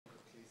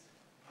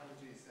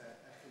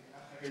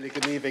Really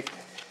good evening.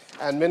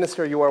 And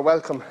Minister, you are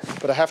welcome,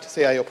 but I have to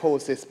say I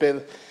oppose this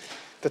bill.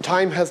 The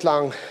time has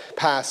long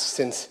passed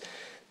since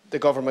the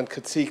government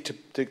could seek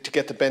to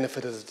get the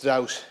benefit of the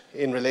doubt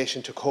in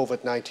relation to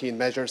COVID-19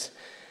 measures,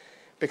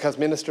 because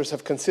ministers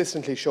have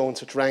consistently shown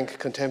such rank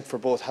contempt for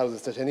both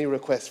houses that any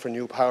request for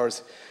new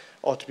powers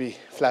ought to be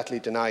flatly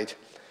denied.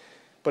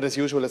 But as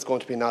usual, it's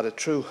going to be nodded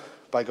true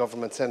by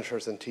government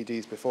senators and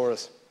TDs before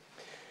us.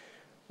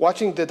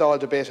 Watching the Dáil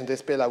debate on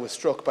this bill, I was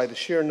struck by the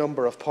sheer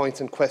number of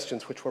points and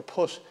questions which were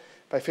put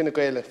by Fine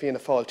Gael and Fianna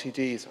Fáil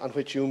TDs on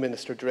which you,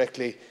 Minister,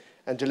 directly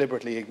and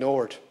deliberately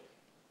ignored.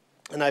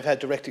 And I've had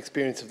direct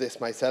experience of this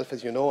myself.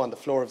 As you know, on the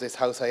floor of this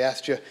House I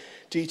asked you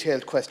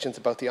detailed questions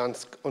about the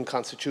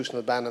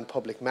unconstitutional ban on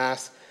public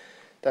mass.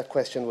 That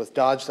question was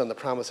dodged on the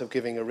promise of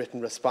giving a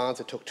written response.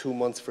 It took 2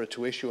 months for it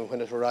to issue, and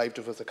when it arrived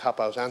it was a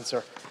cop-out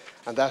answer.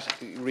 And that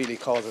really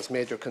causes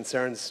major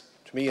concerns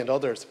to me and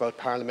others about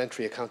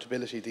parliamentary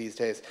accountability these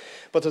days.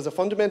 But there's a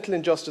fundamental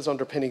injustice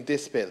underpinning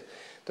this bill.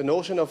 The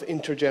notion of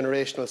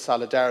intergenerational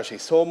solidarity,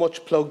 so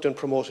much plugged and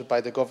promoted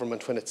by the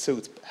government when it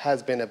suits,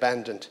 has been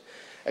abandoned.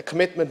 A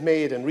commitment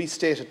made and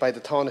restated by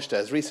the Taoiseach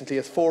as recently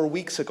as 4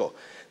 weeks ago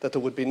that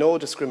there would be no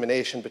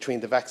discrimination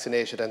between the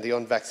vaccinated and the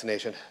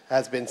unvaccinated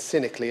has been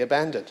cynically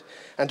abandoned.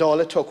 And all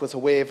it took was a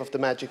wave of the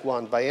magic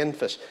wand by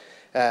NPHET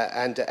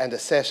and a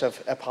set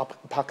of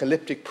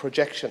apocalyptic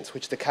projections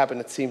which the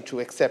Cabinet seemed to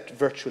accept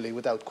virtually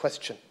without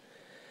question.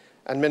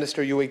 And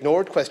Minister, you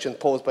ignored questions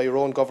posed by your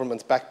own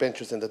government's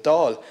backbenchers in the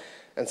Dáil,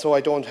 and so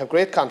I don't have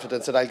great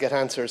confidence that I'll get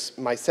answers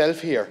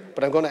myself here,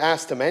 but I'm going to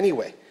ask them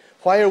anyway.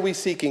 Why are we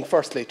seeking,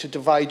 firstly, to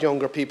divide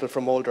younger people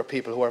from older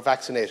people who are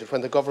vaccinated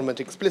when the government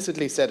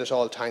explicitly said at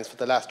all times for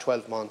the last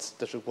 12 months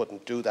that it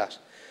wouldn't do that?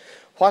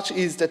 What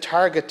is the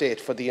target date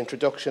for the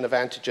introduction of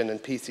antigen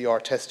and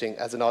PCR testing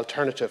as an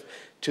alternative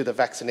to the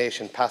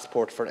vaccination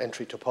passport for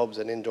entry to pubs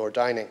and indoor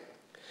dining?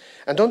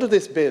 And under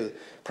this bill,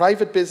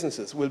 private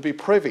businesses will be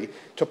privy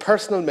to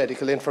personal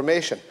medical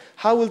information.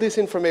 How will this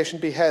information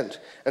be held?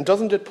 And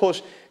doesn't it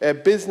put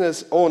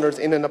business owners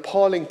in an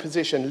appalling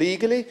position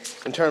legally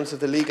in terms of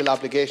the legal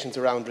obligations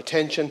around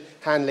retention,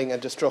 handling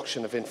and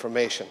destruction of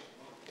information?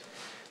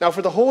 Now,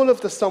 for the whole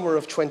of the summer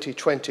of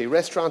 2020,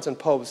 restaurants and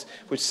pubs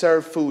which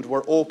serve food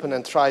were open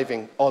and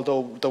thriving,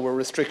 although there were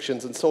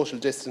restrictions on social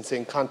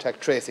distancing, contact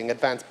tracing,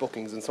 advanced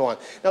bookings and so on.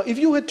 Now, if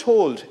you had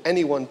told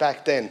anyone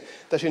back then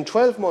that in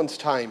 12 months'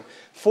 time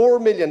 4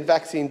 million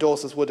vaccine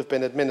doses would have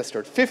been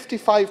administered,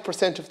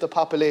 55% of the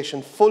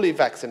population fully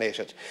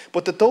vaccinated,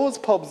 but that those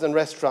pubs and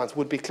restaurants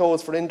would be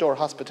closed for indoor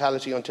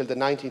hospitality until the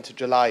 19th of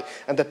July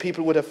and that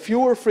people would have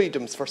fewer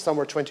freedoms for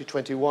summer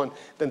 2021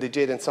 than they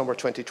did in summer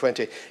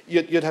 2020,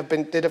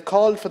 they'd have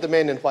called for the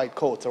men in white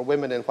coats or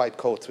women in white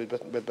coats.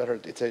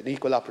 It's an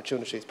equal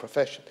opportunities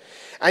profession.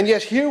 And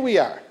yet here we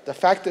are. The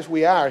fact that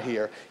we are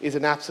here is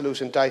an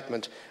absolute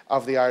indictment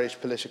of the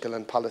Irish political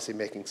and policy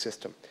making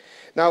system.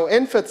 Now,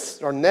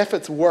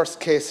 NPHET's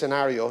worst case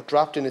scenario,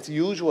 dropped in its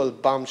usual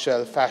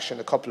bombshell fashion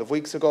a couple of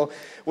weeks ago,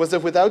 was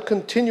that without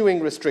continuing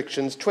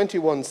restrictions,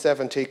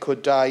 2170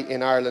 could die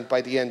in Ireland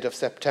by the end of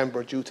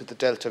September due to the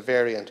Delta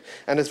variant.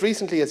 And as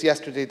recently as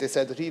yesterday, they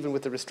said that even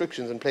with the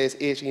restrictions in place,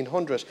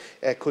 1800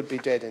 could be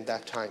dead in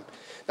that time.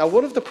 Now,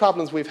 one of the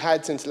problems we've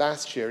had since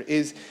last year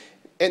is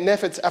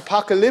NPHET's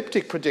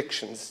apocalyptic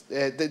predictions,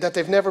 that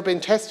they've never been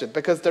tested,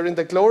 because they're in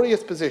the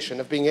glorious position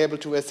of being able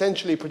to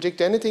essentially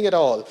predict anything at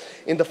all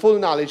in the full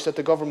knowledge that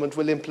the government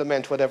will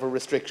implement whatever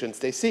restrictions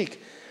they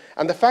seek.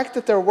 And the fact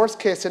that their worst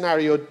case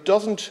scenario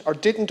doesn't or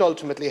didn't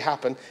ultimately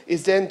happen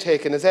is then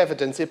taken as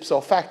evidence ipso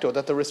facto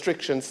that the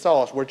restrictions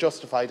sought were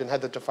justified and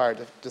had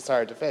the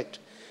desired effect.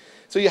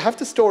 So you have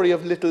the story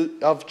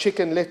of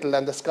Chicken Little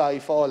and the sky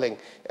falling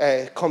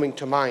coming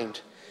to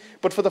mind.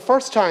 But for the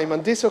first time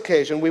on this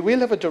occasion, we will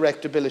have a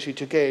direct ability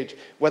to gauge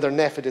whether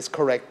NPHET is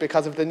correct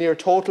because of the near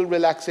total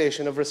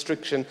relaxation of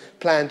restriction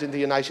planned in the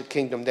United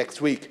Kingdom next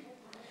week.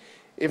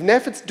 If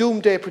NPHET's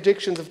doomsday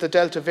predictions of the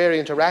Delta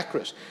variant are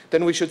accurate,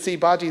 then we should see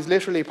bodies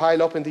literally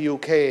pile up in the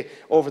UK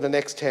over the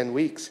next 10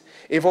 weeks.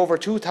 If over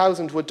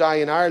 2,000 would die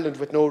in Ireland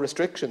with no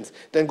restrictions,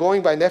 then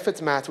going by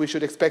NPHET's maths, we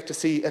should expect to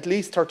see at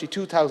least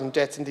 32,000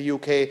 deaths in the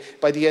UK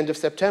by the end of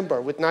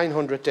September, with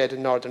 900 dead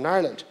in Northern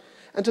Ireland.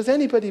 And does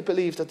anybody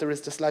believe that there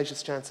is the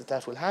slightest chance that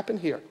that will happen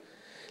here?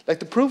 Like,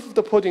 the proof of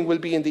the pudding will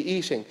be in the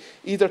eating.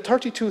 Either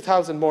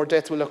 32,000 more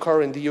deaths will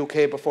occur in the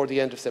UK before the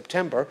end of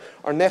September,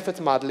 or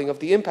NPHET's modelling of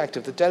the impact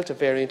of the Delta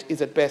variant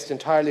is at best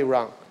entirely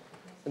wrong.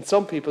 And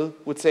some people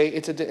would say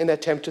it's an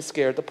attempt to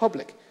scare the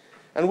public.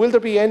 And will there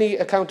be any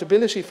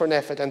accountability for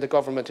NPHET and the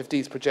government if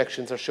these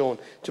projections are shown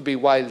to be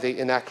wildly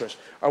inaccurate?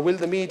 Or will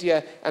the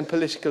media and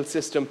political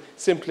system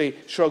simply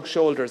shrug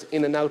shoulders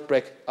in an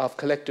outbreak of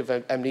collective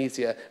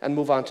amnesia and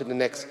move on to the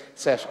next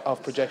set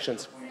of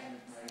projections?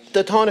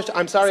 The Taoiseach,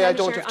 I'm sorry, I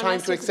don't have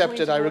time to accept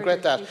it, I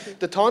regret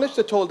that. The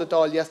Taoiseach told the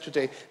Dáil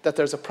yesterday that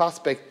there's a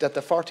prospect that the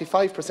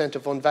 45%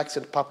 of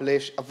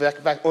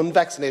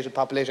unvaccinated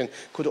population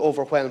could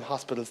overwhelm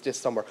hospitals this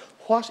summer.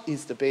 What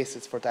is the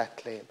basis for that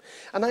claim?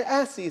 And I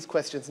ask these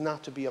questions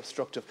not to be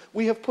obstructive.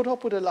 We have put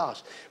up with a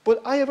lot,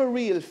 but I have a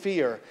real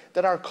fear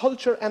that our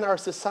culture and our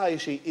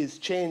society is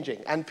changing,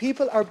 and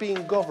people are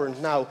being governed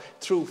now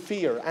through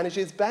fear, and it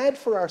is bad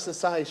for our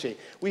society.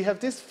 We have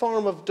this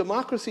form of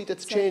democracy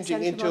that's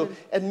changing into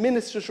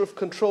administrative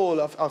control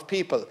of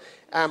people.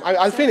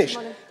 I'll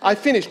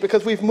finish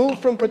because we've moved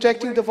from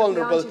protecting the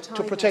vulnerable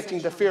to protecting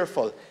the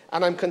fearful,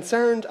 and I'm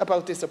concerned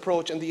about this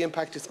approach and the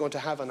impact it's going to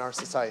have on our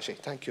society.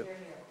 Thank you.